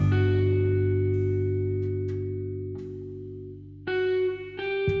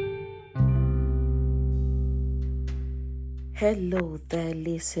Hello there,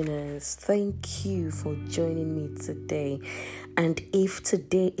 listeners. Thank you for joining me today. And if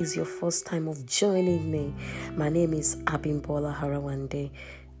today is your first time of joining me, my name is Abimbola Harawande,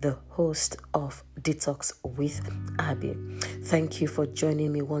 the host of Detox with Abby. Thank you for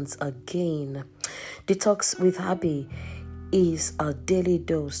joining me once again. Detox with Abby is a daily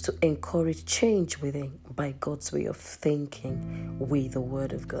dose to encourage change within by God's way of thinking with the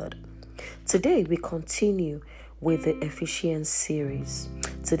Word of God. Today we continue with the Ephesians series.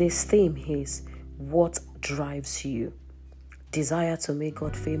 Today's theme is what drives you? Desire to make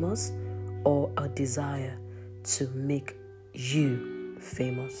God famous or a desire to make you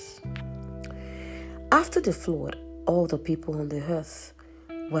famous? After the flood, all the people on the earth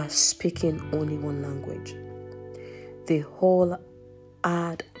were speaking only one language. They all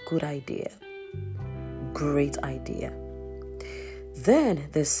had good idea, great idea. Then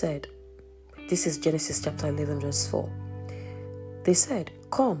they said, this is Genesis chapter 11 verse 4. They said,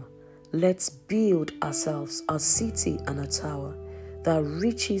 come, let's build ourselves a city and a tower that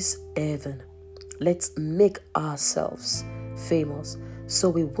reaches heaven. Let's make ourselves famous so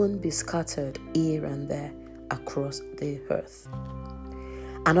we won't be scattered here and there across the earth.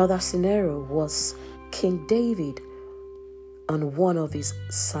 Another scenario was King David on one of his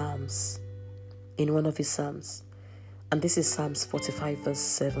psalms. And this is Psalms 45 verse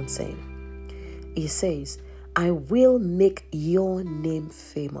 17. He says, I will make your name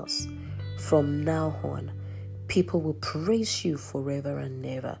famous. From now on, people will praise you forever and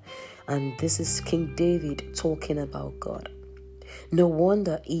ever. And this is King David talking about God. No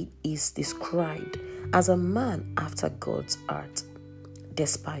wonder he is described as a man after God's heart,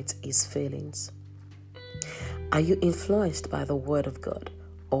 despite his failings. Are you influenced by the Word of God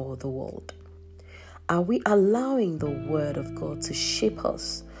or the world? Are we allowing the Word of God to shape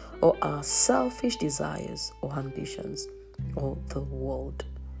us, or our selfish desires or ambitions, or the world?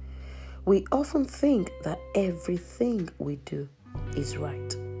 We often think that everything we do is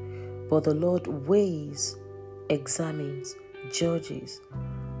right, but the Lord weighs, examines, judges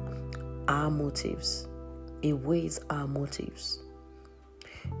our motives. He weighs our motives.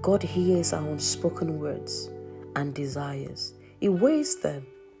 God hears our unspoken words and desires. He weighs them.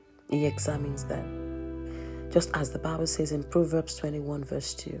 He examines them. Just as the Bible says in Proverbs 21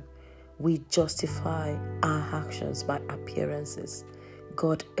 verse 2, we justify our actions by appearances.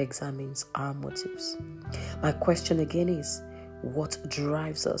 God examines our motives. My question again is, what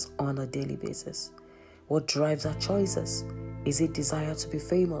drives us on a daily basis? What drives our choices? Is it desire to be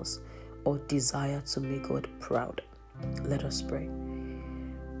famous or desire to make God proud? Let us pray.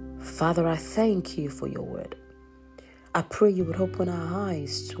 Father, I thank you for your word. I pray you would open our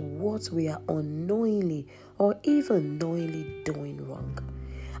eyes to what we are unknowingly or even knowingly doing wrong.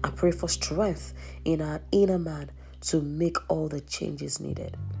 I pray for strength in our inner man to make all the changes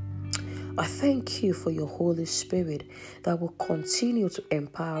needed. I thank you for your Holy Spirit that will continue to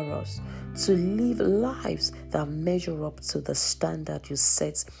empower us to live lives that measure up to the standard you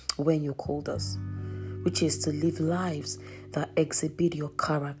set when you called us, which is to live lives that exhibit your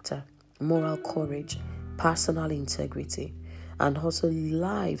character, moral courage, personal integrity, and also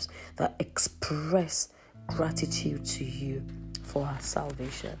lives that express gratitude to you for our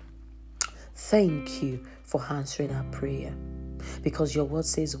salvation. Thank you for answering our prayer, because your word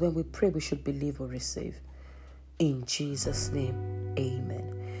says when we pray we should believe or receive. In Jesus' name,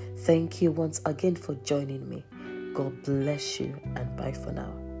 amen. Thank you once again for joining me. God bless you, and bye for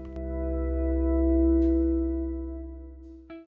now.